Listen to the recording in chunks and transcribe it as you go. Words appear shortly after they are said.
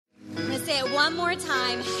to say it one more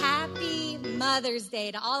time. Happy Mother's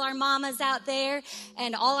Day to all our mamas out there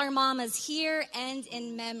and all our mamas here and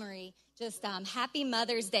in memory. Just happy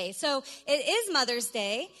Mother's Day. So it is Mother's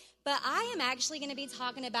Day, but I am actually going to be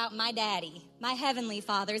talking about my daddy, my Heavenly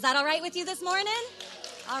Father. Is that all right with you this morning?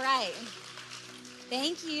 All right.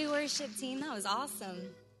 Thank you, worship team. That was awesome.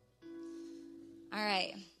 All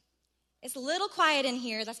right. It's a little quiet in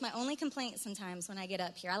here. That's my only complaint sometimes when I get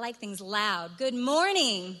up here. I like things loud. Good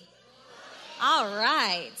morning. All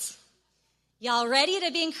right. Y'all ready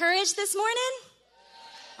to be encouraged this morning?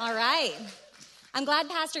 All right. I'm glad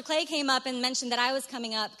Pastor Clay came up and mentioned that I was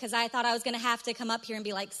coming up because I thought I was going to have to come up here and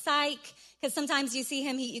be like, psych, because sometimes you see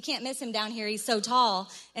him, you can't miss him down here. He's so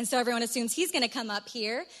tall, and so everyone assumes he's going to come up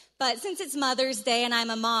here. But since it's Mother's Day and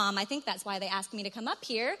I'm a mom, I think that's why they asked me to come up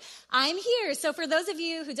here. I'm here. So for those of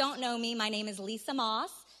you who don't know me, my name is Lisa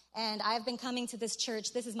Moss, and I've been coming to this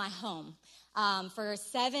church. This is my home. For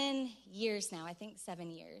 7 years now, I think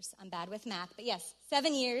 7 years. I'm bad with math, but yes,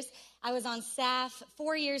 7 years. I was on staff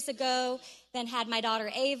 4 years ago, then had my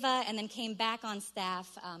daughter Ava, and then came back on staff.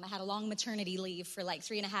 I had a long maternity leave for like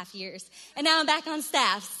 3.5 years, and now I'm back on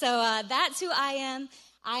staff. So that's who I am.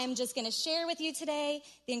 I am just going to share with you today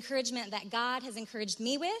the encouragement that God has encouraged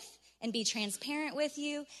me with and be transparent with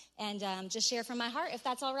you and just share from my heart if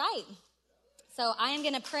that's all right. So I am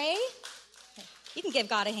going to pray. You can give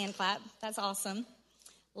God a hand clap. That's awesome.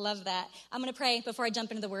 Love that. I'm going to pray before I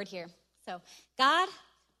jump into the word here. So, God,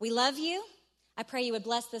 we love you. I pray you would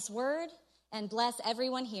bless this word and bless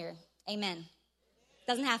everyone here. Amen.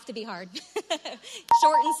 Doesn't have to be hard.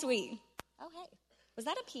 Short and sweet. Oh, hey. Was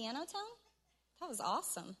that a piano tone? That was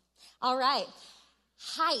awesome. All right.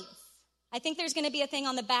 Heights. I think there's going to be a thing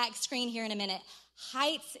on the back screen here in a minute.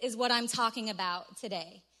 Heights is what I'm talking about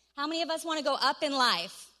today. How many of us want to go up in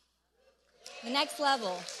life? The next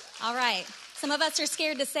level. All right. Some of us are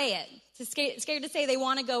scared to say it. Scared to say they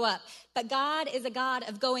want to go up. But God is a God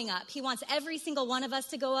of going up. He wants every single one of us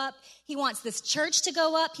to go up. He wants this church to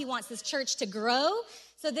go up. He wants this church to grow.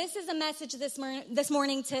 So this is a message this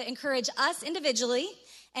morning to encourage us individually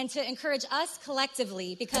and to encourage us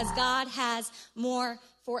collectively because God has more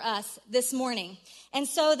for us this morning. And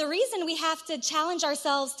so the reason we have to challenge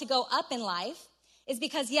ourselves to go up in life is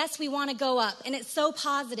because, yes, we want to go up, and it's so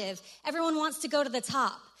positive. Everyone wants to go to the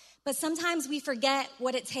top, but sometimes we forget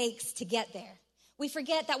what it takes to get there. We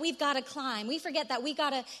forget that we've got to climb. We forget that we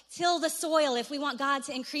got to till the soil if we want God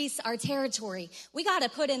to increase our territory. We got to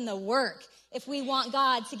put in the work if we want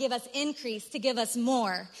God to give us increase, to give us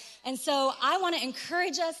more. And so I want to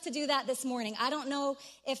encourage us to do that this morning. I don't know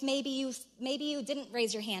if maybe you didn't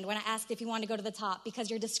raise your hand when I asked if you want to go to the top because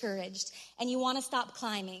you're discouraged and you want to stop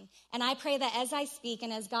climbing. And I pray that as I speak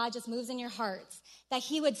and as God just moves in your hearts, that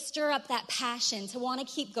he would stir up that passion to want to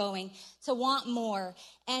keep going, to want more.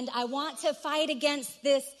 And I want to fight against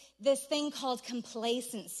this thing called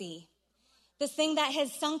complacency. This thing that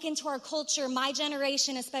has sunk into our culture, my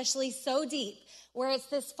generation especially, so deep, where it's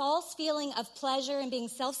this false feeling of pleasure and being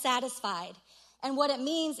self-satisfied. And what it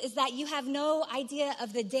means is that you have no idea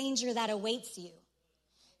of the danger that awaits you.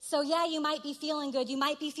 So yeah, you might be feeling good. You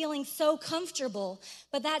might be feeling so comfortable,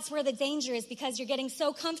 but that's where the danger is because you're getting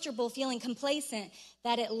so comfortable, feeling complacent,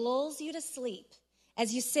 that it lulls you to sleep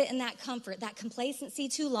as you sit in that comfort, that complacency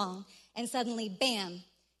too long, and suddenly, bam,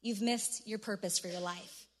 you've missed your purpose for your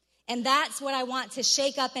life. And that's what I want to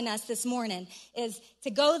shake up in us this morning, is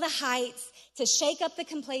to go the heights, to shake up the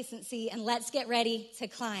complacency, and let's get ready to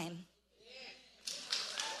climb.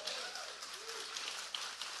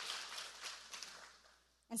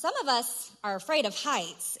 And some of us are afraid of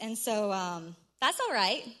heights, and so that's all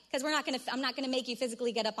right, because I'm not gonna make you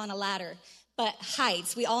physically get up on a ladder. But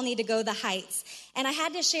heights, we all need to go the heights. And I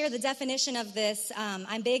had to share the definition of this.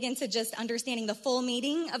 I'm big into just understanding the full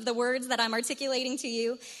meaning of the words that I'm articulating to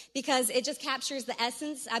you because it just captures the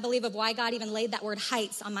essence, I believe, of why God even laid that word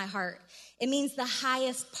heights on my heart. It means the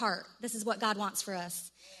highest part. This is what God wants for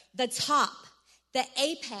us. The top, the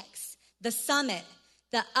apex, the summit,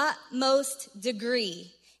 the utmost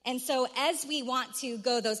degree. And so as we want to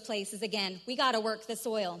go those places, again, we got to work the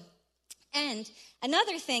soil. And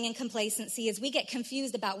another thing in complacency is we get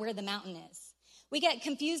confused about where the mountain is. We get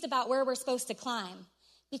confused about where we're supposed to climb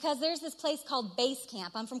because there's this place called base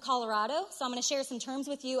camp. I'm from Colorado, so I'm going to share some terms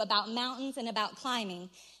with you about mountains and about climbing.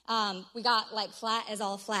 We got like flat as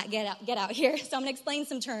all flat, get out here. So I'm going to explain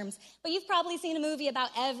some terms. But you've probably seen a movie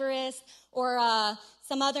about Everest or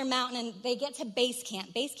some other mountain, and they get to base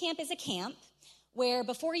camp. Base camp is a camp where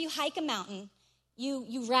before you hike a mountain,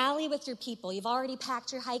 you rally with your people. You've already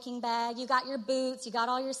packed your hiking bag. You got your boots. You got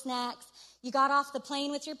all your snacks. You got off the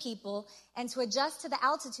plane with your people. And to adjust to the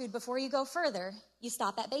altitude before you go further, you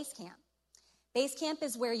stop at base camp. Base camp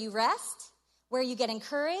is where you rest, where you get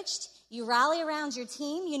encouraged, you rally around your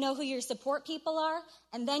team, you know who your support people are,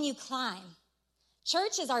 and then you climb.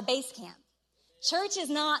 Church is our base camp. Church is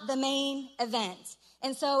not the main event.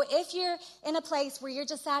 And so if you're in a place where you're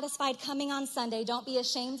just satisfied coming on Sunday, don't be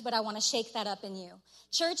ashamed, but I want to shake that up in you.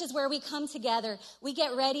 Church is where we come together. We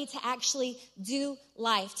get ready to actually do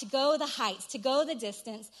life, to go the heights, to go the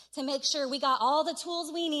distance, to make sure we got all the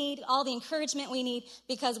tools we need, all the encouragement we need,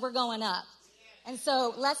 because we're going up. And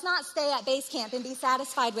so let's not stay at base camp and be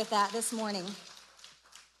satisfied with that this morning.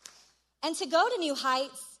 And to go to new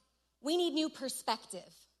heights, we need new perspective.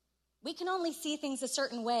 We can only see things a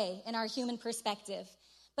certain way in our human perspective.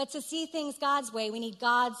 But to see things God's way, we need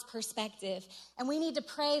God's perspective. And we need to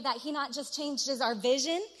pray that he not just changes our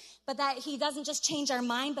vision, but that he doesn't just change our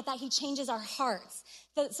mind, but that he changes our hearts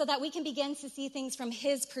so that we can begin to see things from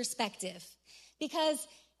his perspective. Because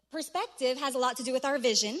perspective has a lot to do with our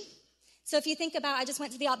vision. So if you think about, I just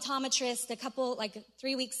went to the optometrist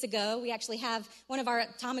 3 weeks ago. We actually have one of our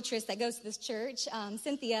optometrists that goes to this church,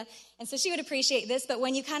 Cynthia, and so she would appreciate this. But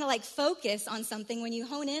when you kind of focus on something, when you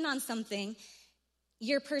hone in on something,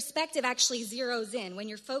 your perspective actually zeroes in when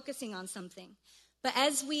you're focusing on something. But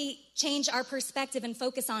as we change our perspective and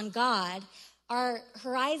focus on God, our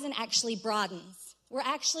horizon actually broadens. We're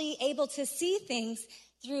actually able to see things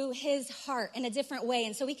through his heart in a different way.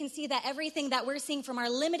 And so we can see that everything that we're seeing from our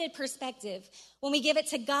limited perspective, when we give it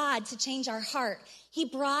to God to change our heart, he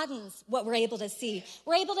broadens what we're able to see.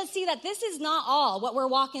 We're able to see that this is not all what we're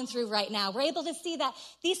walking through right now. We're able to see that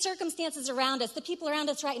these circumstances around us, the people around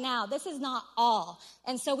us right now, this is not all.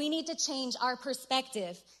 And so we need to change our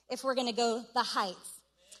perspective if we're going to go the heights.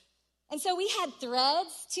 And so we had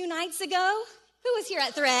Threads 2 nights ago. Who was here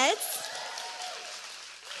at Threads?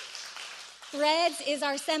 Threads is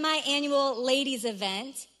our semi-annual ladies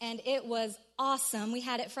event, and it was awesome. We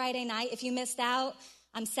had it Friday night. If you missed out,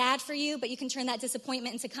 I'm sad for you, but you can turn that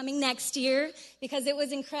disappointment into coming next year because it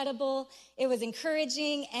was incredible, it was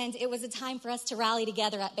encouraging, and it was a time for us to rally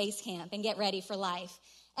together at base camp and get ready for life.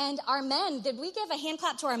 And our men, did we give a hand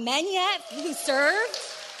clap to our men yet who served?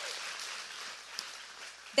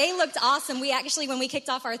 They looked awesome. We actually, when we kicked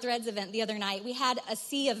off our Threads event the other night, we had a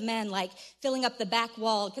sea of men filling up the back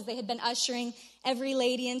wall because they had been ushering every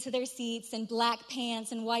lady into their seats in black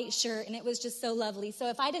pants and white shirt, and it was just so lovely. So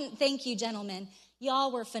if I didn't thank you, gentlemen, y'all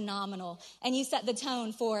were phenomenal, and you set the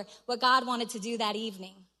tone for what God wanted to do that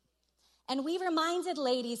evening. And we reminded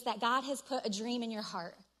ladies that God has put a dream in your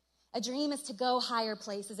heart. A dream is to go higher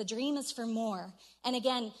places. A dream is for more. And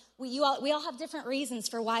again, we all have different reasons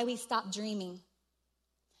for why we stop dreaming.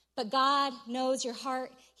 But God knows your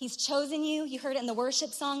heart. He's chosen you. You heard it in the worship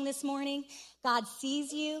song this morning. God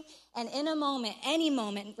sees you. And in a moment, any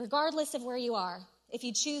moment, regardless of where you are, if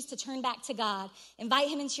you choose to turn back to God, invite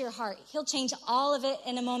him into your heart, he'll change all of it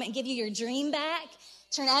in a moment, give you your dream back,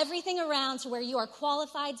 turn everything around to where you are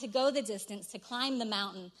qualified to go the distance, to climb the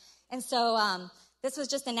mountain. And so this was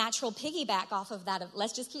just a natural piggyback off of that.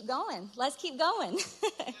 Let's just keep going. Let's keep going.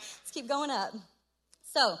 Let's keep going up.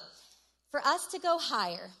 So for us to go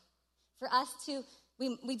higher,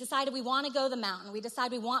 we decided we want to go the mountain. We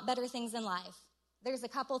decide we want better things in life. There's a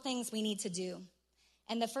couple things we need to do.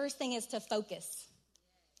 And the first thing is to focus.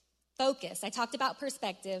 Focus. I talked about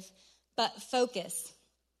perspective, but focus.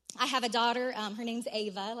 I have a daughter. Her name's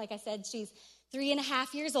Ava. Like I said, she's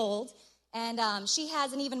 3.5 years old. And she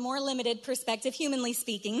has an even more limited perspective, humanly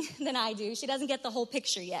speaking, than I do. She doesn't get the whole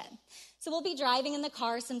picture yet. So we'll be driving in the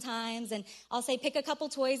car sometimes, and I'll say, pick a couple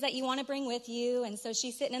toys that you want to bring with you. And so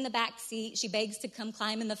she's sitting in the back seat. She begs to come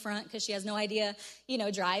climb in the front because she has no idea,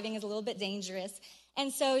 driving is a little bit dangerous.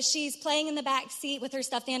 And so she's playing in the back seat with her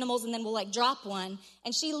stuffed animals, and then we'll drop one.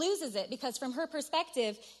 And she loses it because from her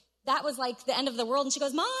perspective, that was the end of the world. And she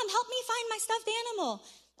goes, Mom, help me find my stuffed animal.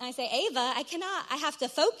 And I say, Ava, I cannot. I have to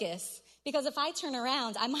focus because if I turn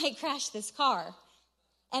around, I might crash this car.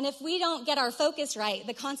 And if we don't get our focus right,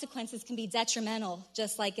 the consequences can be detrimental,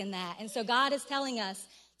 just like in that. And so God is telling us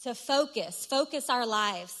to focus our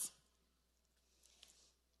lives.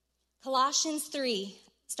 Colossians 3,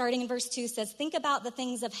 starting in verse 2, says, think about the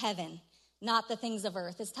things of heaven, not the things of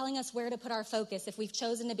earth. It's telling us where to put our focus if we've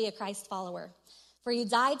chosen to be a Christ follower. For you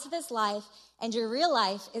died to this life, and your real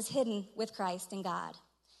life is hidden with Christ in God.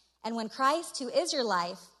 And when Christ, who is your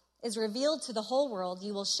life, is revealed to the whole world,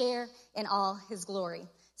 you will share in all his glory.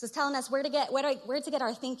 So it's telling us where to get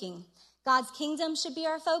our thinking. God's kingdom should be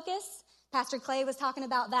our focus. Pastor Clay was talking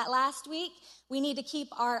about that last week. We need to keep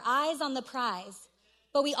our eyes on the prize.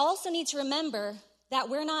 But we also need to remember that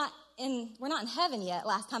we're not in heaven yet.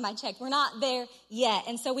 Last time I checked, we're not there yet.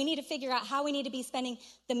 And so we need to figure out how we need to be spending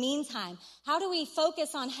the meantime. How do we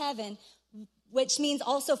focus on heaven which means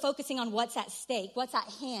also focusing on what's at stake, what's at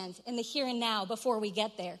hand in the here and now before we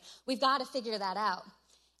get there. We've got to figure that out.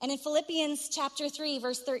 And in Philippians chapter 3,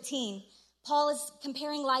 verse 13, Paul is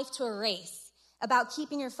comparing life to a race about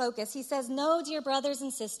keeping your focus. He says, "No, dear brothers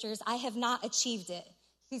and sisters, I have not achieved it."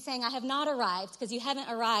 He's saying, I have not arrived, because you haven't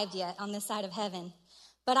arrived yet on this side of heaven.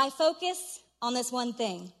 "But I focus on this one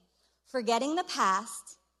thing, forgetting the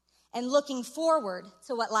past and looking forward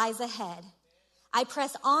to what lies ahead. I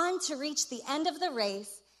press on to reach the end of the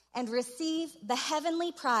race and receive the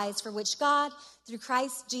heavenly prize for which God, through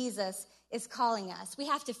Christ Jesus, is calling us." We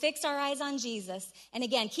have to fix our eyes on Jesus. And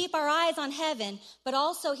again, keep our eyes on heaven. But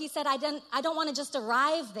also, he said, I don't want to just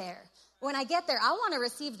arrive there. When I get there, I want to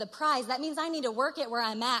receive the prize. That means I need to work it where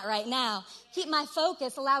I'm at right now. Keep my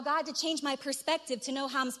focus, allow God to change my perspective to know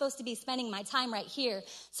how I'm supposed to be spending my time right here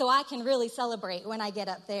so I can really celebrate when I get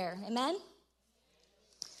up there. Amen?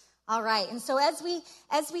 All right, and so as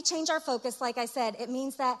we change our focus, like I said, it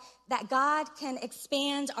means that God can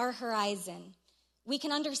expand our horizon. We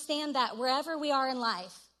can understand that wherever we are in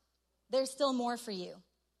life, there's still more for you.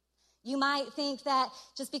 You might think that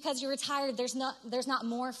just because you're retired, there's not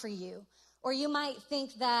more for you. Or you might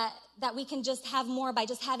think that we can just have more by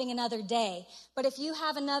just having another day. But if you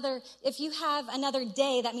have another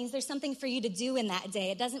day, that means there's something for you to do in that day.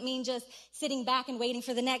 It doesn't mean just sitting back and waiting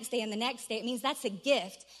for the next day and the next day. It means that's a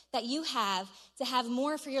gift that you have to have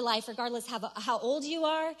more for your life, regardless of how old you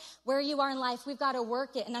are, where you are in life. We've got to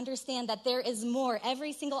work it and understand that there is more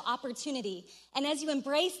every single opportunity. And as you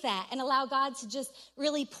embrace that and allow God to just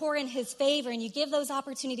really pour in his favor and you give those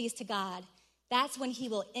opportunities to God, that's when he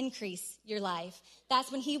will increase your life. That's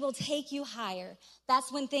when he will take you higher. That's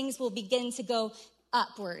when things will begin to go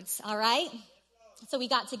upwards, all right? So we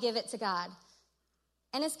got to give it to God.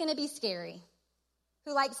 And it's going to be scary.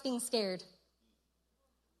 Who likes being scared?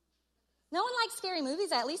 No one likes scary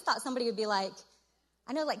movies. I at least thought somebody would be like,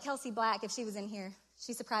 I know like Kelsey Black, if she was in here,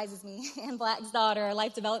 she surprises me. Ann Black's daughter, our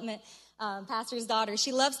life development pastor's daughter,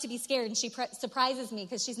 she loves to be scared, and she surprises me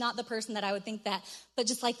because she's not the person that I would think that. But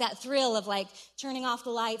just like that thrill of like turning off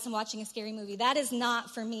the lights and watching a scary movie, that is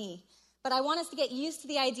not for me. But I want us to get used to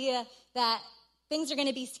the idea that things are going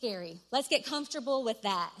to be scary. Let's get comfortable with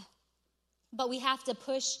that. But we have to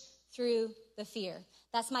push through the fear.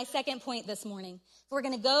 That's my second point this morning. If we're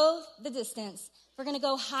going to go the distance, if we're going to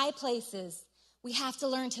go high places, we have to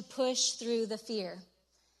learn to push through the fear.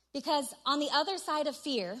 Because on the other side of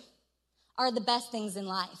fear are the best things in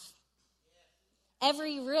life.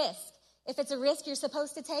 Every risk, if it's a risk you're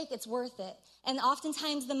supposed to take, it's worth it. And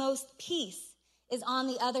oftentimes the most peace is on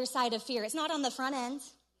the other side of fear. It's not on the front end.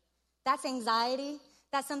 That's anxiety.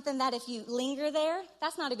 That's something that if you linger there,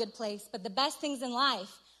 that's not a good place. But the best things in life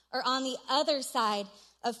are on the other side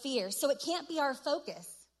of fear. So it can't be our focus.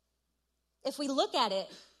 If we look at it,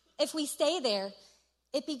 if we stay there,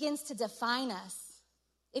 it begins to define us.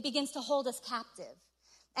 It begins to hold us captive.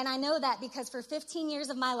 And I know that because for 15 years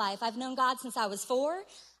of my life, I've known God since I was 4.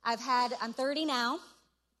 I'm 30 now.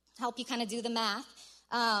 Help you kind of do the math.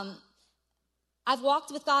 I've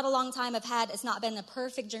walked with God a long time. It's not been a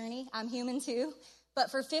perfect journey. I'm human too. But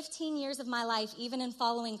for 15 years of my life, even in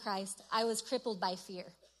following Christ, I was crippled by fear.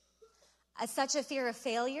 Such a fear of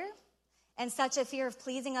failure and such a fear of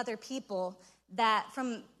pleasing other people that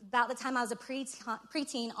from about the time I was a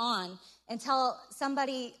preteen on until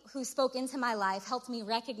somebody who spoke into my life helped me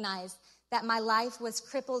recognize that my life was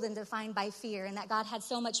crippled and defined by fear and that God had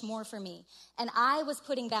so much more for me. And I was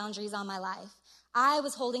putting boundaries on my life. I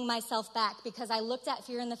was holding myself back because I looked at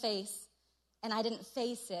fear in the face and I didn't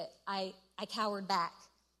face it. I cowered back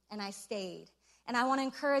and I stayed. And I want to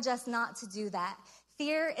encourage us not to do that.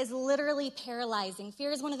 Fear is literally paralyzing.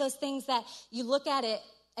 Fear is one of those things that you look at it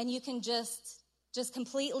and you can just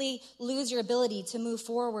completely lose your ability to move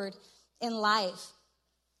forward in life.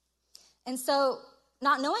 And so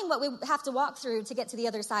not knowing what we have to walk through to get to the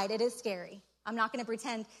other side, it is scary. I'm not going to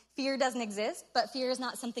pretend fear doesn't exist, but fear is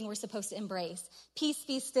not something we're supposed to embrace. Peace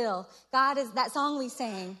be still. God is that song we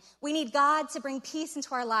sang. We need God to bring peace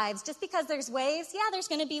into our lives. Just because there's waves, yeah, there's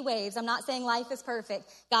going to be waves. I'm not saying life is perfect.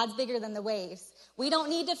 God's bigger than the waves. We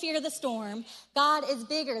don't need to fear the storm. God is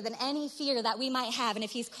bigger than any fear that we might have. And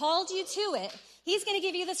if he's called you to it, he's going to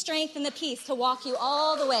give you the strength and the peace to walk you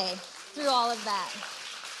all the way through all of that.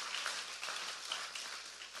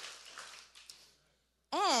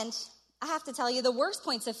 And I have to tell you, the worst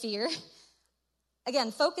points of fear,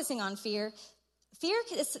 again, focusing on fear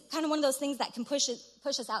is kind of one of those things that can push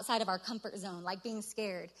us outside of our comfort zone, like being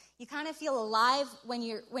scared. You kind of feel alive when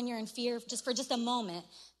you're in fear for just a moment,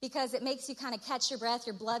 because it makes you kind of catch your breath,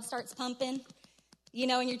 your blood starts pumping, in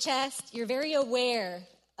your chest. You're very aware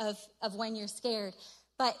of when you're scared.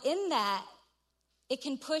 But in that, it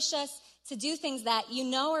can push us to do things that you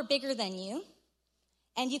know are bigger than you,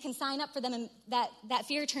 and you can sign up for them, and that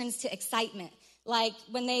fear turns to excitement. Like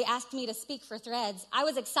when they asked me to speak for Threads, I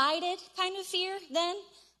was excited kind of fear then,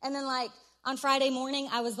 and then like on Friday morning,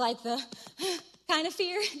 I was like the kind of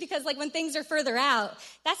fear, because like when things are further out,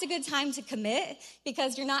 that's a good time to commit,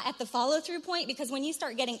 because you're not at the follow-through point, because when you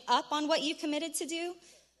start getting up on what you committed to do,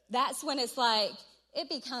 that's when it's like, it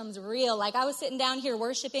becomes real. Like I was sitting down here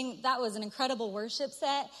worshiping. That was an incredible worship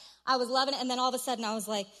set. I was loving it. And then all of a sudden I was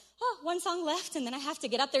like, oh, one song left, and then I have to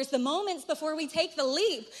get up. There's the moments before we take the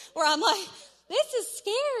leap where I'm like, this is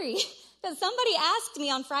scary. Because somebody asked me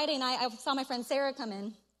on Friday night, I saw my friend Sarah come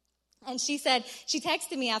in, and she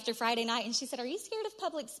texted me after Friday night, and she said, are you scared of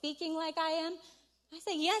public speaking like I am? I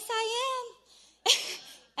said, yes, I am.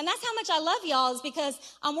 And that's how much I love y'all, is because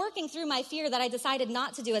I'm working through my fear that I decided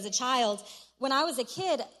not to do as a child. When I was a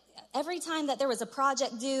kid, every time that there was a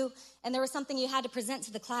project due and there was something you had to present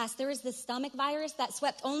to the class, there was this stomach virus that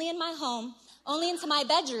swept only in my home, only into my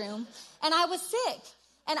bedroom, and I was sick.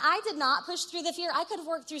 And I did not push through the fear. I could have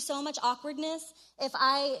worked through so much awkwardness. If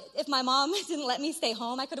my mom didn't let me stay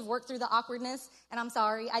home, I could have worked through the awkwardness, and I'm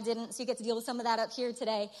sorry, I didn't, so you get to deal with some of that up here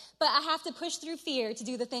today. But I have to push through fear to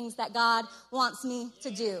do the things that God wants me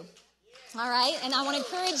to do. All right? And I want to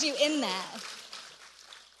encourage you in that.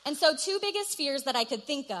 And so 2 biggest fears that I could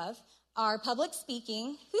think of are public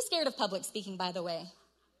speaking. Who's scared of public speaking, by the way?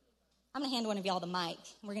 I'm going to hand one of y'all the mic.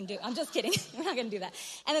 I'm just kidding. We're not going to do that.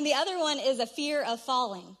 And then the other one is a fear of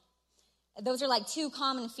falling. Those are like 2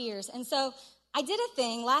 common fears. And so I did a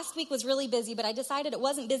thing. Last week was really busy, but I decided it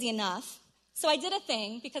wasn't busy enough. So I did a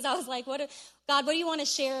thing because I was like, God, what do you want to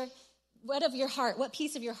share? What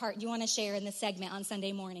piece of your heart do you want to share in this segment on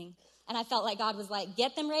Sunday morning? And I felt like God was like,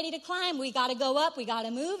 get them ready to climb. We got to go up. We got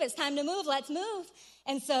to move. It's time to move. Let's move.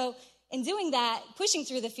 And so in doing that, pushing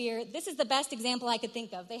through the fear, this is the best example I could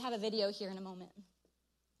think of. They have a video here in a moment.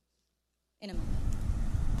 Good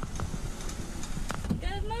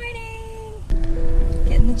morning.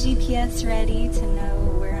 Getting the GPS ready to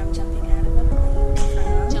know where I'm jumping out of the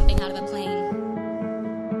plane. Jumping out of a plane.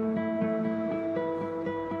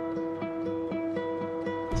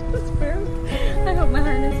 Just broke. I hope my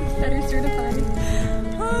harness is better certified.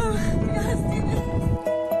 Oh, let's do this.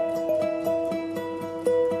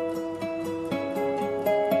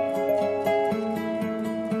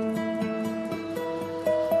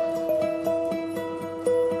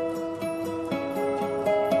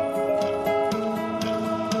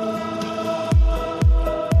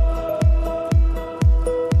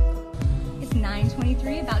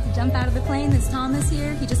 Jump out of the plane. There's Thomas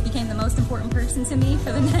here. He just became the most important person to me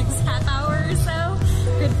for the next half hour or so.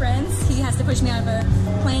 Good friends. He has to push me out of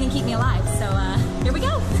a plane and keep me alive. So here we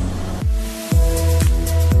go.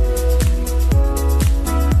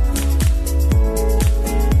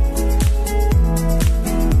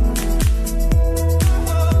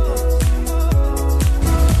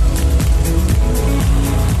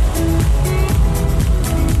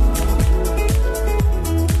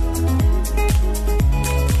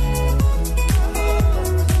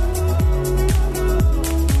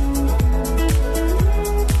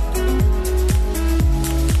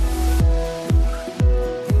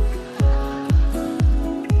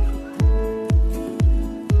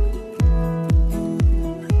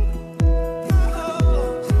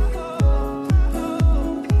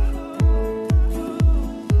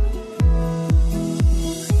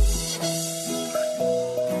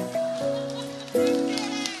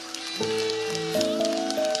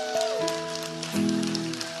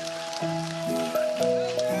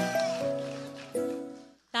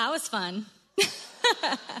 Fun.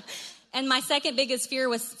 And my second biggest fear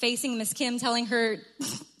was facing Miss Kim, telling her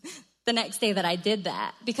the next day that I did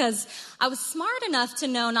that, because I was smart enough to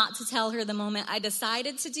know not to tell her the moment I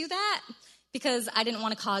decided to do that, because I didn't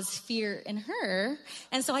want to cause fear in her.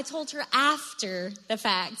 And so I told her after the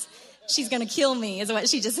fact. She's going to kill me is what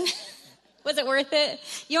she just was it worth it?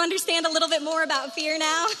 You understand a little bit more about fear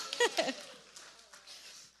now?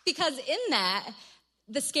 Because in that,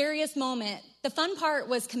 the scariest moment, the fun part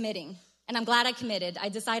was committing. And I'm glad I committed. I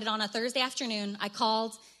decided on a Thursday afternoon, I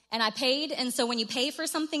called and I paid. And so when you pay for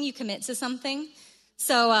something, you commit to something.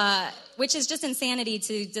 So, which is just insanity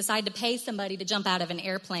to decide to pay somebody to jump out of an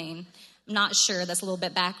airplane. I'm not sure, that's a little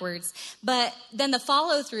bit backwards. But then the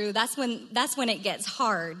follow through, that's when it gets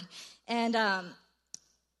hard. And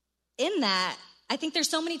in that, I think there's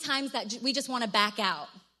so many times that we just want to back out.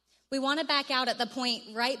 We want to back out at the point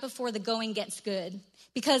right before the going gets good.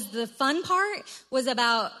 Because the fun part was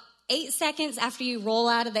about 8 seconds after you roll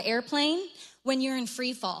out of the airplane when you're in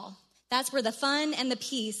free fall. That's where the fun and the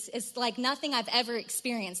peace is like nothing I've ever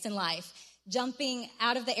experienced in life. jumping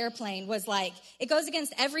out of the airplane was like, it goes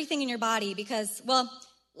against everything in your body because, well,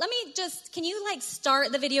 can you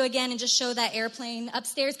start the video again and just show that airplane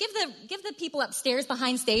upstairs? Give the people upstairs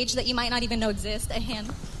behind stage that you might not even know exist a hand.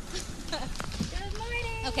 Good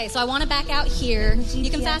morning. Okay, so I want to back out here. You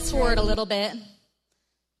can fast forward a little bit.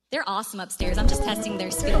 They're awesome upstairs. I'm just testing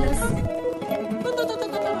their skills.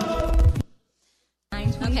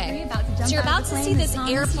 Okay, so you're about to see this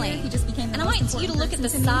airplane, and I want you to look at the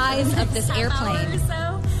size of this airplane.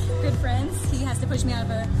 So, good friends. He has to push me out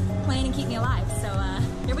of a plane and keep me alive. So,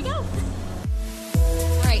 here we go.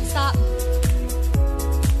 All right, stop.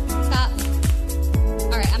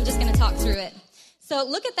 All right, I'm just going to talk through it. So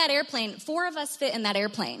look at that airplane. 4 of us fit in that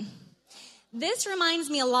airplane. This reminds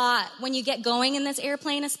me a lot when you get going in this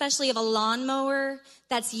airplane, especially of a lawnmower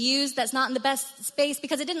that's used, that's not in the best space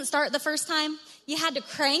because it didn't start the first time. You had to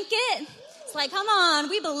crank it. It's like, come on,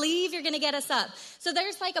 we believe you're going to get us up. So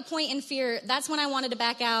there's a point in fear. That's when I wanted to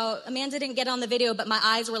back out. Amanda didn't get on the video, but my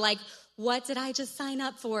eyes were like, what did I just sign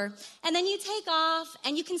up for? And then you take off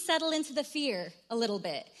and you can settle into the fear a little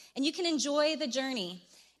bit and you can enjoy the journey.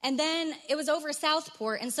 And then it was over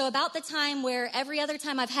Southport. And so about the time where every other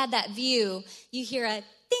time I've had that view, you hear a ding.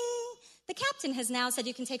 The captain has now said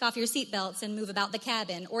you can take off your seatbelts and move about the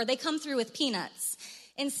cabin, or they come through with peanuts.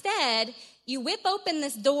 Instead, you whip open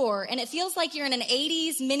this door and it feels like you're in an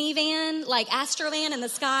 80s minivan, like Astrovan in the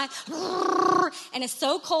sky. And it's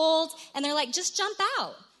so cold. And they're like, just jump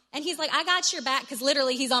out. And he's like, I got your back, because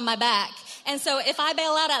literally he's on my back. And so if I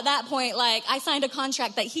bail out at that point, I signed a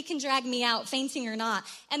contract that he can drag me out, fainting or not.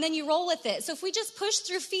 And then you roll with it. So if we just push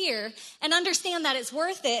through fear and understand that it's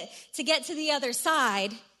worth it to get to the other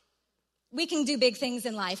side, we can do big things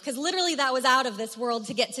in life. Because literally that was out of this world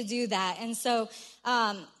to get to do that. And so,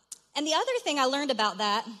 and the other thing I learned about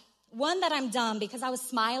that, one, that I'm dumb because I was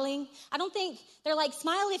smiling. I don't think, they're like,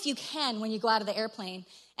 smile if you can when you go out of the airplane.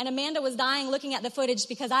 And Amanda was dying looking at the footage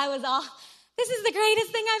because I was all, this is the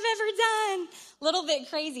greatest thing I've ever done. A little bit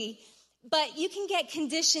crazy. But you can get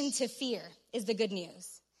conditioned to fear is the good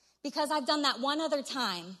news. Because I've done that one other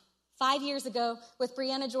time, 5 years ago with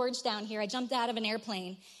Brianna George down here. I jumped out of an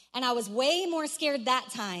airplane and I was way more scared that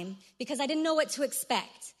time because I didn't know what to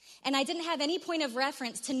expect. And I didn't have any point of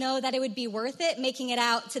reference to know that it would be worth it making it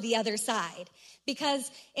out to the other side. Because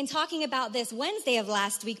in talking about this Wednesday of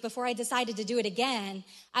last week, before I decided to do it again,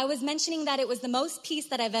 I was mentioning that it was the most peace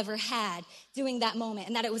that I've ever had doing that moment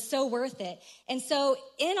and that it was so worth it. And so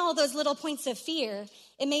in all those little points of fear,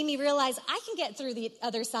 it made me realize I can get through the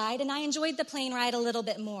other side. And I enjoyed the plane ride a little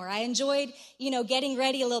bit more. I enjoyed, getting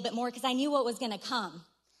ready a little bit more because I knew what was going to come.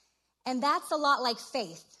 And that's a lot like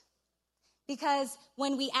faith. Because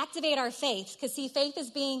when we activate our faith, because see, faith is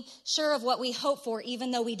being sure of what we hope for even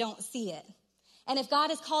though we don't see it. And if God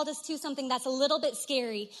has called us to something that's a little bit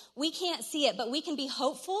scary, we can't see it, but we can be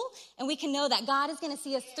hopeful and we can know that God is going to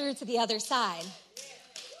see us through to the other side.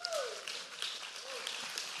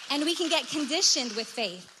 And we can get conditioned with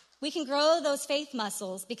faith. We can grow those faith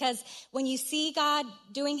muscles because when you see God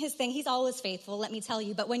doing his thing, he's always faithful, let me tell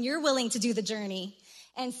you. But when you're willing to do the journey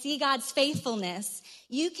and see God's faithfulness,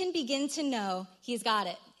 you can begin to know he's got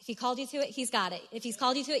it. If he called you to it, he's got it. If he's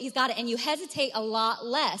called you to it, he's got it. And you hesitate a lot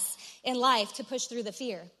less in life to push through the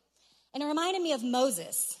fear. And it reminded me of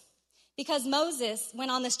Moses, because Moses went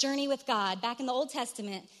on this journey with God back in the Old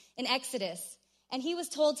Testament in Exodus, and he was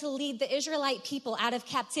told to lead the Israelite people out of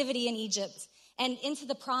captivity in Egypt and into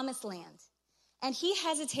the promised land. And he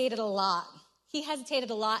hesitated a lot. He hesitated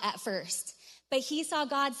a lot at first, but he saw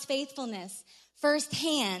God's faithfulness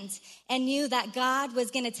firsthand and knew that God was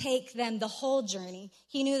going to take them the whole journey.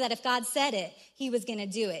 He knew that if God said it, he was going to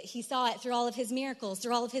do it. He saw it through all of his miracles,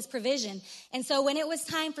 through all of his provision. And so when it was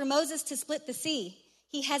time for Moses to split the sea,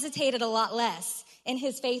 he hesitated a lot less in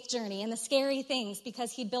his faith journey and the scary things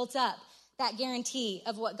because he built up that guarantee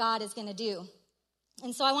of what God is going to do.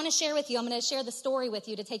 And so I want to share with you, I'm going to share the story with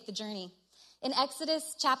you to take the journey. In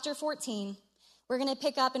Exodus chapter 14, we're going to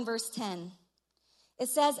pick up in verse 10. It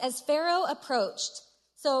says, as Pharaoh approached,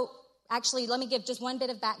 so actually, let me give just one bit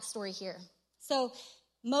of backstory here. So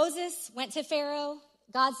Moses went to Pharaoh.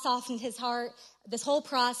 God softened his heart. This whole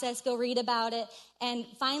process, go read about it. And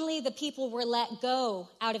finally, the people were let go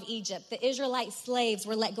out of Egypt. The Israelite slaves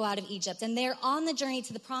were let go out of Egypt. And they're on the journey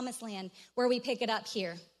to the promised land where we pick it up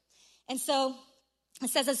here. And so it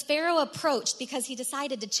says, as Pharaoh approached, because he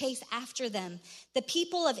decided to chase after them, the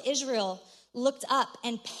people of Israel looked up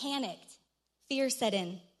and panicked. Fear set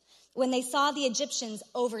in when they saw the Egyptians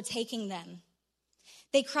overtaking them.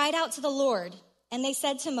 They cried out to the Lord, and they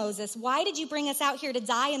said to Moses, why did you bring us out here to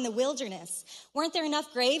die in the wilderness? Weren't there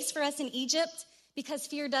enough graves for us in Egypt? Because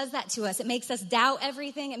fear does that to us. It makes us doubt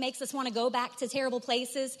everything. It makes us want to go back to terrible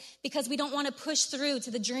places because we don't want to push through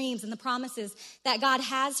to the dreams and the promises that God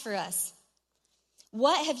has for us.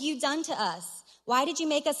 What have you done to us? Why did you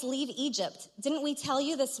make us leave Egypt? Didn't we tell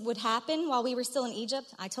you this would happen while we were still in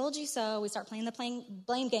Egypt? I told you so. We start playing the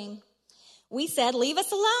blame game. We said, leave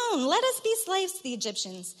us alone. Let us be slaves to the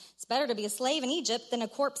Egyptians. It's better to be a slave in Egypt than a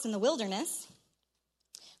corpse in the wilderness.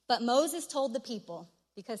 But Moses told the people,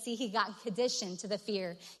 because see, he got conditioned to the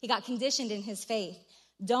fear. He got conditioned in his faith.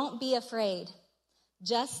 Don't be afraid.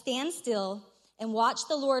 Just stand still and watch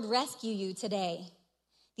the Lord rescue you today.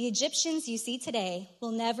 The Egyptians you see today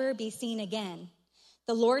will never be seen again.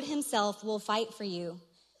 The Lord himself will fight for you.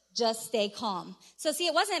 Just stay calm. So see,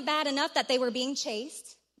 it wasn't bad enough that they were being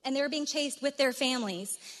chased, and they were being chased with their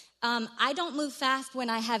families. I don't move fast when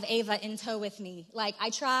I have Ava in tow with me. Like, I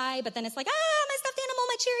try, but then it's like, my stuffed animal,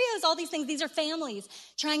 my Cheerios, all these things. These are families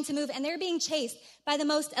trying to move, and they're being chased by the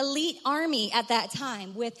most elite army at that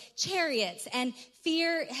time with chariots, and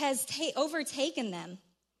fear has overtaken them.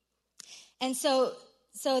 And so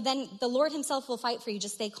then the Lord himself will fight for you.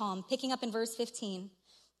 Just stay calm. Picking up in verse 15.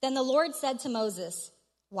 Then the Lord said to Moses,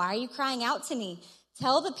 why are you crying out to me?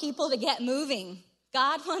 Tell the people to get moving.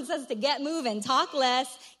 God wants us to get moving. Talk less,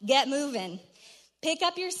 get moving. Pick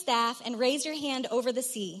up your staff and raise your hand over the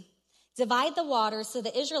sea. Divide the water so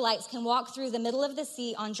the Israelites can walk through the middle of the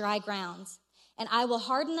sea on dry ground. And I will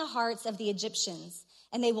harden the hearts of the Egyptians,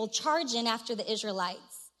 and they will charge in after the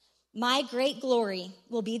Israelites. My great glory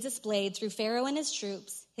will be displayed through Pharaoh and his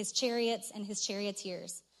troops, his chariots and his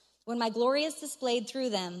charioteers. When my glory is displayed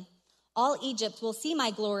through them, all Egypt will see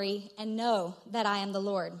my glory and know that I am the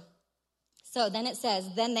Lord. So then it says,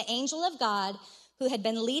 then the angel of God who had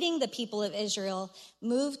been leading the people of Israel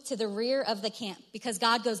moved to the rear of the camp, because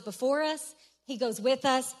God goes before us, he goes with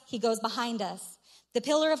us, he goes behind us. The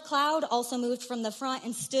pillar of cloud also moved from the front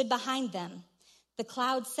and stood behind them. The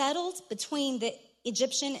cloud settled between the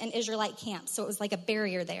Egyptian and Israelite camps, so it was like a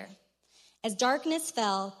barrier there. As darkness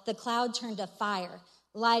fell, the cloud turned to fire,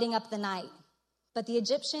 lighting up the night. But the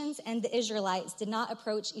Egyptians and the Israelites did not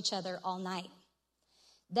approach each other all night.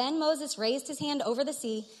 Then Moses raised his hand over the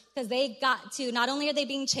sea, because they got to, not only are they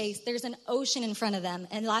being chased, there's an ocean in front of them.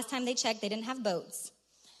 And last time they checked, they didn't have boats.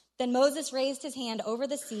 Then Moses raised his hand over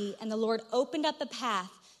the sea, and the Lord opened up a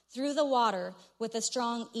path through the water with a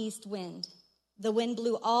strong east wind. The wind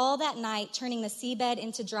blew all that night, turning the seabed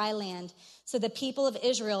into dry land. So the people of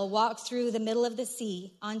Israel walked through the middle of the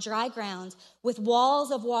sea on dry ground with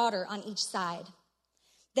walls of water on each side.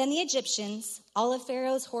 Then the Egyptians, all of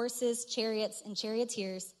Pharaoh's horses, chariots, and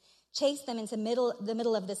charioteers, chased them into the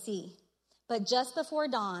middle of the sea. But just before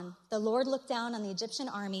dawn, the Lord looked down on the Egyptian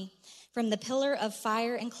army from the pillar of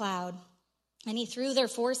fire and cloud, and he threw their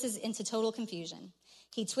forces into total confusion.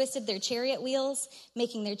 He twisted their chariot wheels,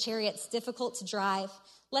 making their chariots difficult to drive.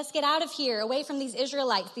 Let's get out of here, away from these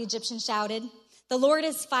Israelites, the Egyptians shouted. The Lord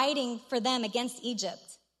is fighting for them against Egypt.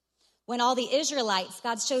 When all the Israelites,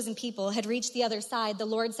 God's chosen people, had reached the other side, the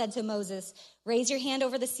Lord said to Moses, raise your hand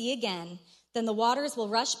over the sea again. Then the waters will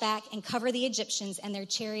rush back and cover the Egyptians and their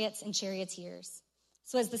chariots and charioteers.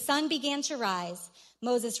 So as the sun began to rise,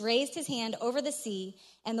 Moses raised his hand over the sea,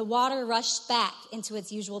 and the water rushed back into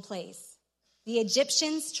its usual place. The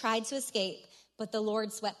Egyptians tried to escape, but the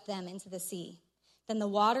Lord swept them into the sea. Then the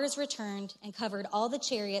waters returned and covered all the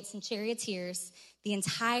chariots and charioteers, the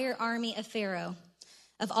entire army of Pharaoh.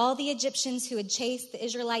 Of all the Egyptians who had chased the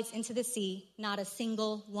Israelites into the sea, not a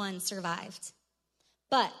single one survived.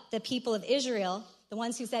 But the people of Israel, the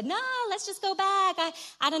ones who said, no, let's just go back.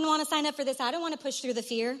 I didn't want to sign up for this. I don't want to push through the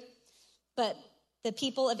fear. But the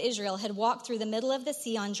people of Israel had walked through the middle of the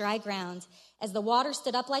sea on dry ground as the water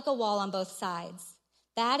stood up like a wall on both sides.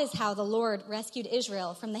 That is how the Lord rescued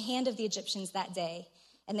Israel from the hand of the Egyptians that day.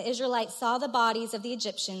 And the Israelites saw the bodies of the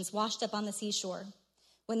Egyptians washed up on the seashore.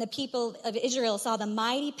 When the people of Israel saw the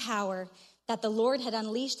mighty power that the Lord had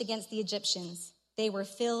unleashed against the Egyptians, they were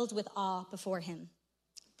filled with awe before him.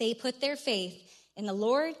 They put their faith in the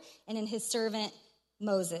Lord and in his servant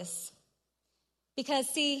Moses. Because,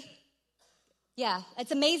 see,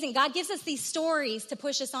 it's amazing. God gives us these stories to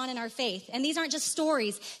push us on in our faith. And these aren't just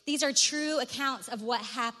stories. These are true accounts of what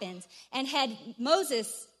happened. And had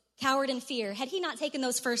Moses cowered in fear, had he not taken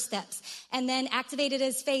those first steps and then activated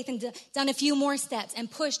his faith and done a few more steps and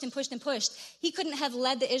pushed and pushed and pushed, he couldn't have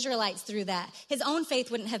led the Israelites through that. His own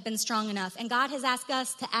faith wouldn't have been strong enough. And God has asked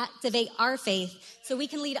us to activate our faith so we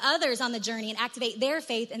can lead others on the journey and activate their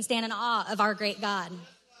faith and stand in awe of our great God.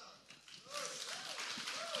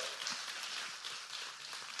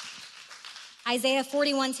 Isaiah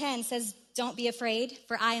 41:10 says, don't be afraid,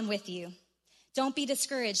 for I am with you. Don't be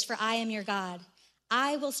discouraged, for I am your God.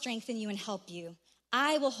 I will strengthen you and help you.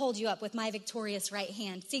 I will hold you up with my victorious right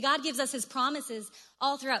hand. See, God gives us his promises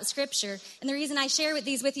all throughout Scripture. And the reason I share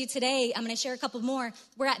these with you today, I'm going to share a couple more.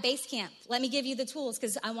 We're at base camp. Let me give you the tools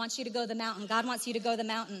because I want you to go the mountain. God wants you to go the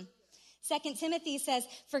mountain. 2 Timothy says,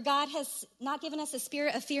 for God has not given us a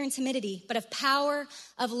spirit of fear and timidity, but of power,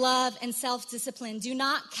 of love, and self-discipline. Do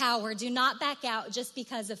not cower. Do not back out just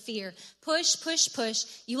because of fear. Push, push, push.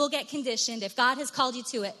 You will get conditioned. If God has called you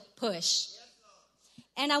to it, push.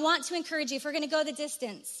 And I want to encourage you, if we're going to go the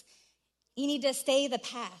distance, you need to stay the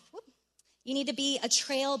path. You need to be a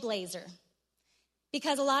trailblazer.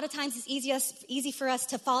 Because a lot of times it's easy for us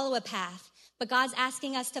to follow a path, but God's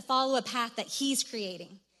asking us to follow a path that he's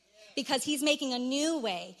creating. Because he's making a new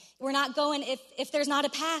way. We're not going, if there's not a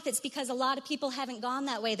path, it's because a lot of people haven't gone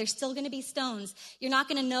that way. There's still going to be stones. You're not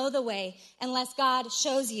going to know the way unless God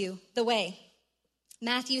shows you the way.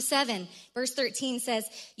 Matthew 7, verse 13 says,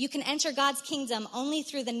 you can enter God's kingdom only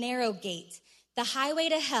through the narrow gate. The highway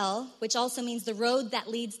to hell, which also means the road that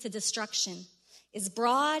leads to destruction, is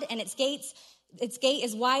broad and its gate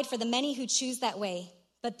is wide for the many who choose that way.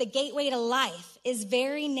 But the gateway to life is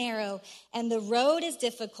very narrow, and the road is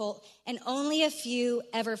difficult, and only a few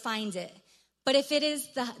ever find it. But if it is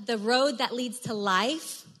the road that leads to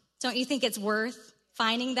life, don't you think it's worth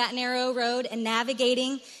finding that narrow road and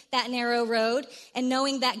navigating that narrow road and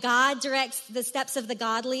knowing that God directs the steps of the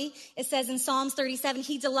godly? It says in Psalms 37,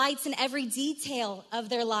 he delights in every detail of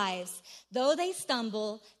their lives. Though they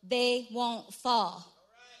stumble, they won't fall.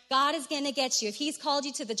 God is going to get you. If he's called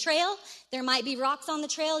you to the trail, there might be rocks on the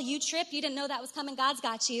trail. You trip. You didn't know that was coming. God's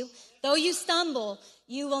got you. Though you stumble,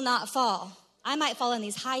 you will not fall. I might fall in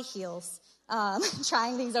these high heels,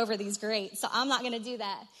 trying these over these grates. So I'm not going to do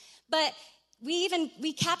that. But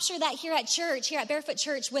we capture that here at church, here at Barefoot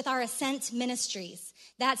Church with our Ascent Ministries.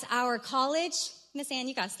 That's our college. Miss Ann,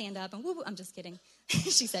 you got to stand up. And woo, I'm just kidding.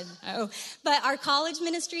 She said no. But our college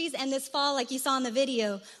ministries, and this fall, like you saw in the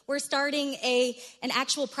video, we're starting an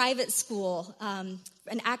actual private school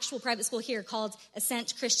here called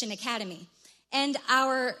Ascent Christian Academy. And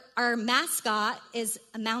our mascot is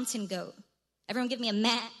a mountain goat. Everyone give me a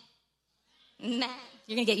Matt. You're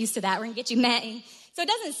going to get used to that. We're going to get you matting. So it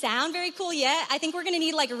doesn't sound very cool yet. I think we're going to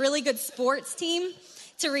need like a really good sports team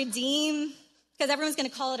to redeem, because everyone's going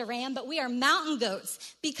to call it a ram. But we are mountain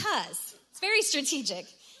goats because it's very strategic.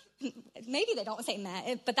 Maybe they don't say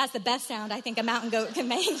Matt, but that's the best sound I think a mountain goat can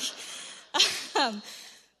make.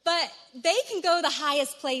 But they can go the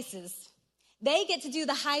highest places. They get to do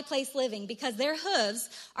the high place living because their hooves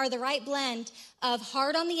are the right blend of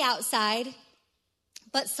hard on the outside,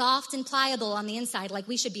 but soft and pliable on the inside, like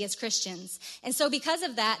we should be as Christians. And so because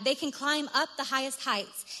of that, they can climb up the highest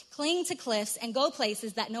heights, cling to cliffs, and go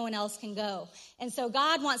places that no one else can go. And so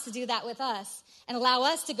God wants to do that with us and allow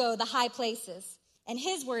us to go the high places. And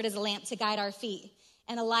his word is a lamp to guide our feet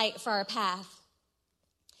and a light for our path.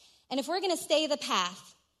 And if we're going to stay the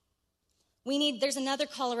path, there's another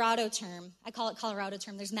Colorado term. I call it Colorado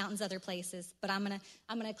term. There's mountains other places, but I'm going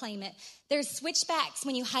to claim it. There's switchbacks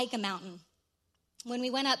when you hike a mountain. When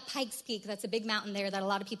we went up Pikes Peak, that's a big mountain there that a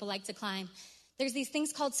lot of people like to climb, there's these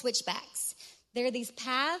things called switchbacks. There are these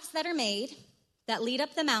paths that are made that lead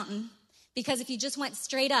up the mountain, because if you just went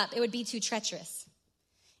straight up, it would be too treacherous.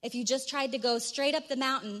 If you just tried to go straight up the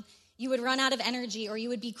mountain, you would run out of energy, or you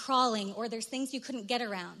would be crawling, or there's things you couldn't get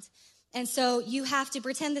around. And so you have to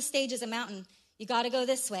pretend the stage is a mountain. You got to go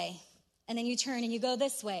this way, and then you turn and you go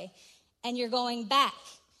this way, and you're going back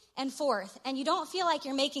and forth, and you don't feel like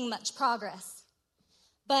you're making much progress.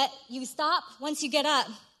 But you stop once you get up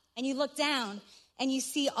and you look down and you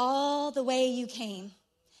see all the way you came.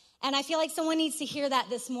 And I feel like someone needs to hear that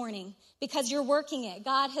this morning because you're working it.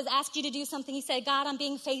 God has asked you to do something. He said, God, I'm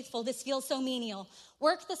being faithful. This feels so menial.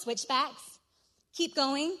 Work the switchbacks. Keep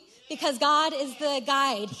going because God is the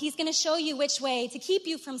guide. He's going to show you which way to keep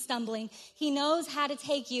you from stumbling. He knows how to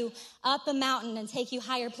take you up a mountain and take you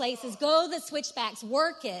higher places. Go the switchbacks.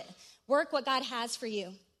 Work it. Work what God has for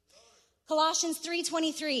you. Colossians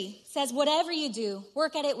 3:23 says, whatever you do,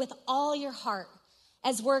 work at it with all your heart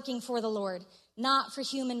as working for the Lord, not for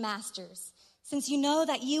human masters, since you know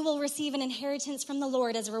that you will receive an inheritance from the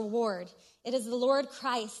Lord as a reward. It is the Lord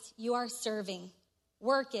Christ you are serving.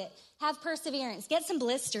 Work it. Have perseverance. Get some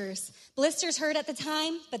blisters. Blisters hurt at the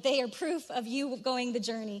time, but they are proof of you going the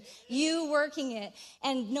journey, you working it.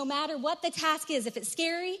 And no matter what the task is, if it's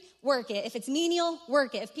scary, work it. If it's menial,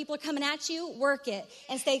 work it. If people are coming at you, work it.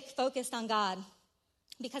 And stay focused on God.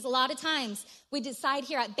 Because a lot of times we decide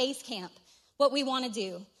here at base camp what we want to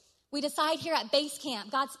do. We decide here at base camp.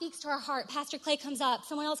 God speaks to our heart. Pastor Clay comes up.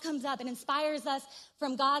 Someone else comes up and inspires us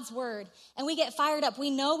from God's word. And we get fired up. We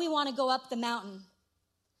know we want to go up the mountain.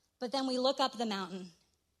 But then we look up the mountain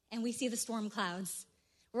and we see the storm clouds.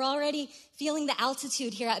 We're already feeling the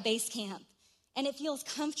altitude here at base camp, and it feels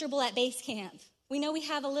comfortable at base camp. We know we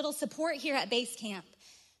have a little support here at base camp,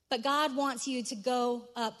 but God wants you to go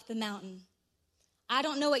up the mountain. I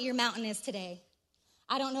don't know what your mountain is today.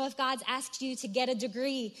 I don't know if God's asked you to get a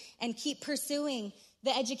degree and keep pursuing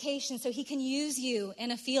the education so he can use you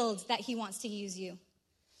in a field that he wants to use you.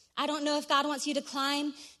 I don't know if God wants you to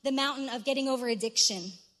climb the mountain of getting over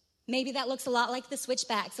addiction. Maybe that looks a lot like the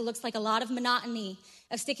switchbacks. It looks like a lot of monotony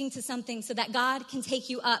of sticking to something so that God can take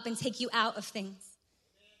you up and take you out of things.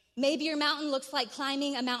 Maybe your mountain looks like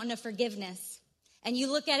climbing a mountain of forgiveness. And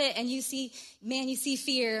you look at it and you see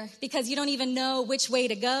fear because you don't even know which way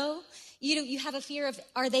to go. You have a fear of,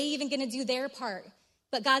 are they even going to do their part?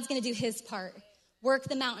 But God's going to do his part. Work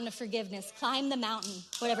the mountain of forgiveness. Climb the mountain,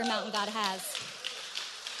 whatever mountain God has.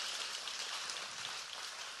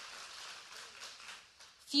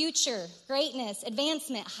 Future, greatness,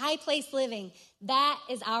 advancement, high place living. That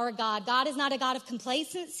is our God. God is not a God of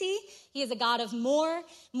complacency. He is a God of more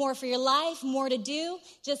for your life, more to do.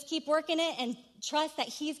 Just keep working it and trust that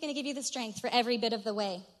he's going to give you the strength for every bit of the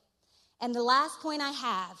way. And the last point I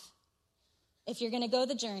have, if you're going to go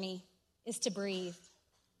the journey, is to breathe.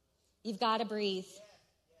 You've got to breathe.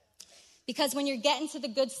 Because when you're getting to the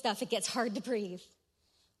good stuff, it gets hard to breathe.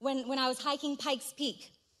 When I was hiking Pikes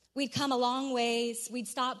Peak, we'd come a long ways. We'd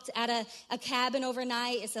stopped at a cabin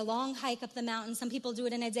overnight. It's a long hike up the mountain. Some people do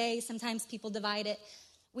it in a day. Sometimes people divide it.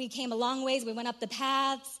 We came a long ways. We went up the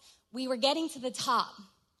paths. We were getting to the top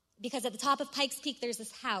because at the top of Pikes Peak, there's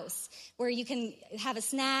this house where you can have a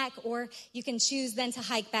snack, or you can choose then to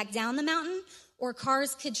hike back down the mountain, or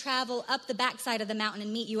cars could travel up the backside of the mountain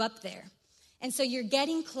and meet you up there. And so you're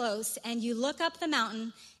getting close, and you look up the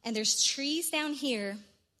mountain, and there's trees down here,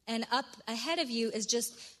 and up ahead of you is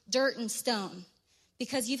just dirt and stone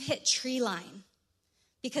because you've hit tree line.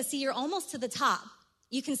 Because, see, you're almost to the top.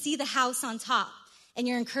 You can see the house on top, and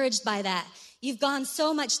you're encouraged by that. You've gone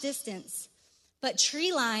so much distance. But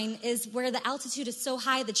tree line is where the altitude is so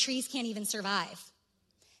high the trees can't even survive.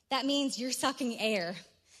 That means you're sucking air.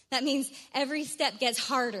 That means every step gets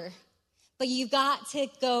harder. But you've got to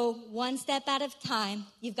go one step at a time.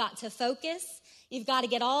 You've got to focus. You've got to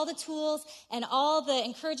get all the tools and all the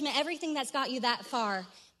encouragement, everything that's got you that far.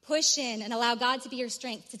 Push in and allow God to be your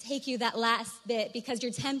strength to take you that last bit because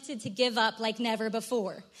you're tempted to give up like never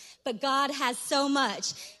before. But God has so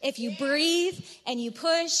much. If you breathe and you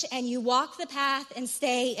push and you walk the path and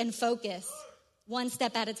stay and focus one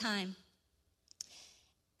step at a time.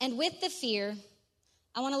 And with the fear,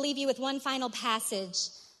 I want to leave you with one final passage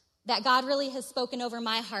that God really has spoken over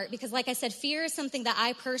my heart. Because like I said, fear is something that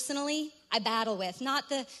I battle with. Not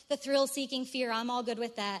the thrill-seeking fear. I'm all good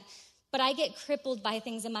with that. But I get crippled by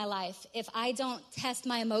things in my life if I don't test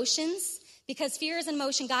my emotions, because fear is an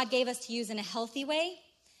emotion God gave us to use in a healthy way.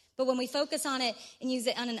 But when we focus on it and use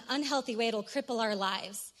it on an unhealthy way, it'll cripple our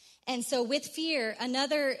lives. And so with fear,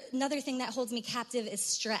 another thing that holds me captive is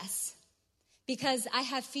stress. Because I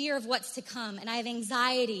have fear of what's to come, and I have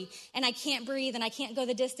anxiety, and I can't breathe, and I can't go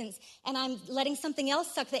the distance, and I'm letting something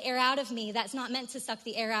else suck the air out of me that's not meant to suck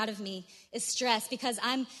the air out of me is stress, because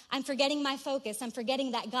I'm forgetting my focus. I'm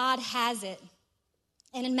forgetting that God has it.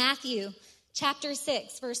 And in Matthew chapter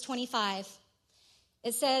 6, verse 25,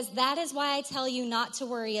 it says, "That is why I tell you not to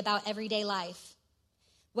worry about everyday life.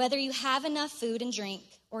 Whether you have enough food and drink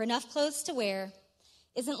or enough clothes to wear,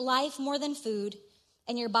 isn't life more than food,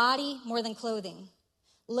 and your body more than clothing?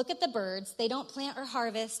 Look at the birds. They don't plant or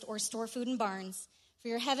harvest or store food in barns, for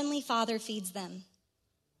your heavenly Father feeds them.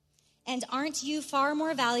 And aren't you far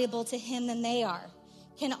more valuable to him than they are?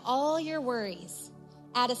 Can all your worries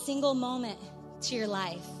add a single moment to your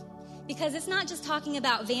life?" Because it's not just talking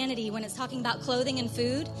about vanity when it's talking about clothing and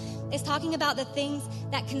food. It's talking about the things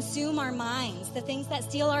that consume our minds, the things that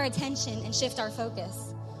steal our attention and shift our focus.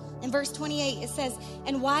 In verse 28, it says,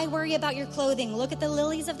 "And why worry about your clothing? Look at the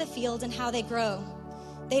lilies of the field and how they grow.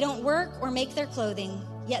 They don't work or make their clothing.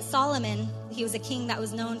 Yet Solomon," he was a king that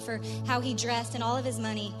was known for how he dressed and all of his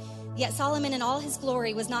money, "yet Solomon in all his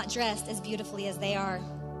glory was not dressed as beautifully as they are."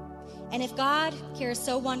 And if God cares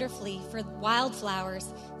so wonderfully for wildflowers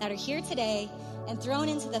that are here today and thrown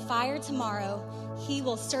into the fire tomorrow, he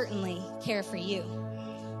will certainly care for you.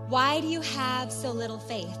 Why do you have so little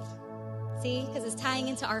faith? See, because it's tying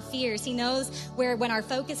into our fears. He knows where when our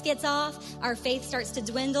focus gets off, our faith starts to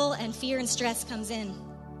dwindle and fear and stress comes in.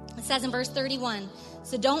 It says in verse 31,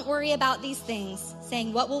 "So don't worry about these things,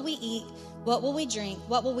 saying, 'What will we eat? What will we drink?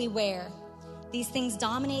 What will we wear?' These things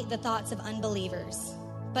dominate the thoughts of unbelievers.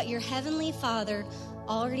 But your heavenly Father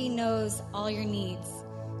already knows all your needs.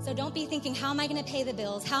 So don't be thinking, how am I going to pay the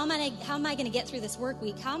bills? How am I going to get through this work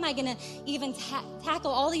week? How am I going to even tackle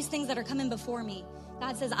all these things that are coming before me?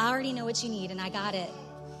 God says, I already know what you need, and I got it.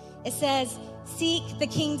 It says, seek the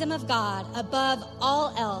kingdom of God above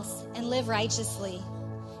all else and live righteously.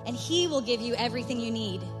 And he will give you everything you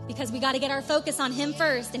need, because we got to get our focus on him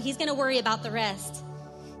first, and he's going to worry about the rest.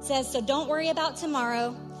 It says, so don't worry about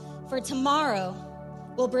tomorrow, for tomorrow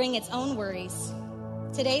will bring its own worries.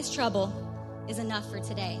 Today's trouble is enough for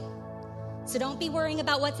today. So don't be worrying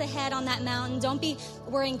about what's ahead on that mountain. Don't be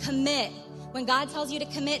worrying. Commit. When God tells you to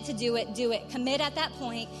commit to do it, do it. Commit at that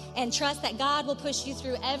point and trust that God will push you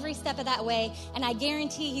through every step of that way. And I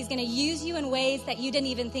guarantee he's going to use you in ways that you didn't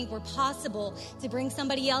even think were possible to bring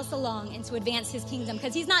somebody else along and to advance his kingdom.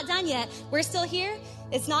 Because he's not done yet. We're still here.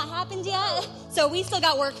 It's not happened yet. So we still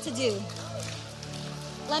got work to do.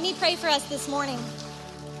 Let me pray for us this morning.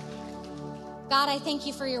 God, I thank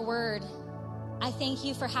you for your word. I thank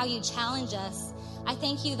you for how you challenge us. I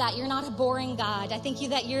thank you that you're not a boring God. I thank you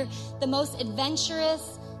that you're the most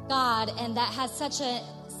adventurous God, and that has such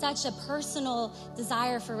a personal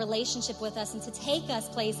desire for relationship with us and to take us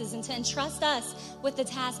places and to entrust us with the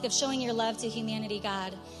task of showing your love to humanity,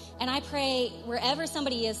 God. And I pray wherever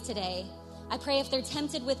somebody is today, I pray if they're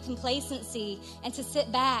tempted with complacency and to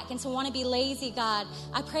sit back and to want to be lazy, God,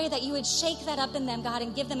 I pray that you would shake that up in them, God,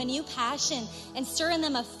 and give them a new passion and stir in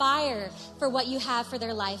them a fire for what you have for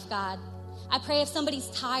their life, God. I pray if somebody's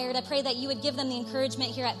tired, I pray that you would give them the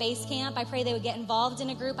encouragement here at Base Camp. I pray they would get involved in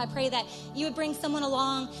a group. I pray that you would bring someone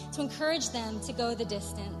along to encourage them to go the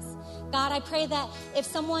distance. God, I pray that if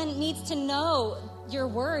someone needs to know your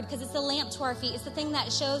word, because it's the lamp to our feet, it's the thing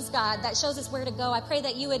that shows God, that shows us where to go. I pray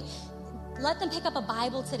that you would let them pick up a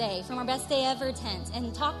Bible today from our Best Day Ever tent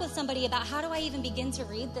and talk with somebody about, how do I even begin to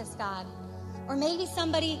read this, God? Or maybe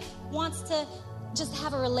somebody wants to just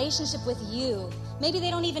have a relationship with you. Maybe they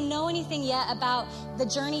don't even know anything yet about the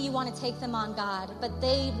journey you want to take them on, God, but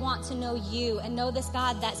they want to know you and know this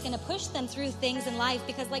God that's going to push them through things in life,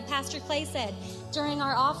 because like Pastor Clay said during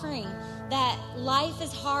our offering, that life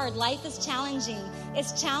is hard, life is challenging.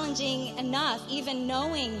 It's challenging enough even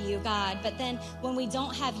knowing you, God, but then when we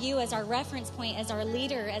don't have you as our reference point, as our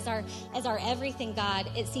leader, as our everything, God,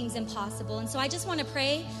 it seems impossible. And so I just want to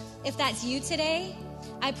pray, if that's you today,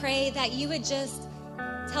 I pray that you would just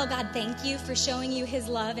tell God thank you for showing you his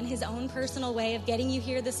love in his own personal way of getting you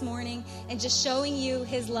here this morning and just showing you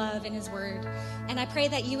his love in his word. And I pray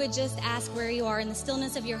that you would just ask where you are in the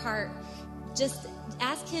stillness of your heart. Just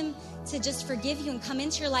ask him to just forgive you and come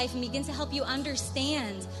into your life and begin to help you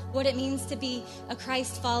understand what it means to be a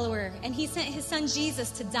Christ follower. And he sent his son Jesus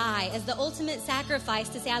to die as the ultimate sacrifice,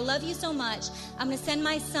 to say, I love you so much, I'm going to send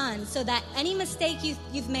my son so that any mistake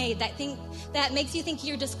you've made, that makes you think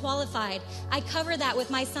you're disqualified, I cover that with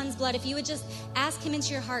my son's blood. If you would just ask him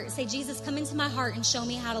into your heart, say, Jesus, come into my heart and show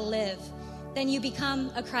me how to live, then you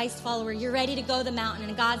become a Christ follower. You're ready to go the mountain,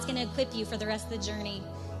 and God's going to equip you for the rest of the journey.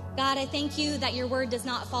 God, I thank you that your word does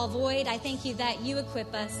not fall void. I thank you that you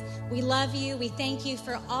equip us. We love you. We thank you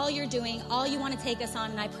for all you're doing, all you want to take us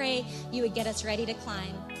on. And I pray you would get us ready to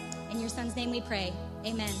climb. In your son's name we pray.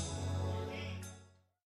 Amen.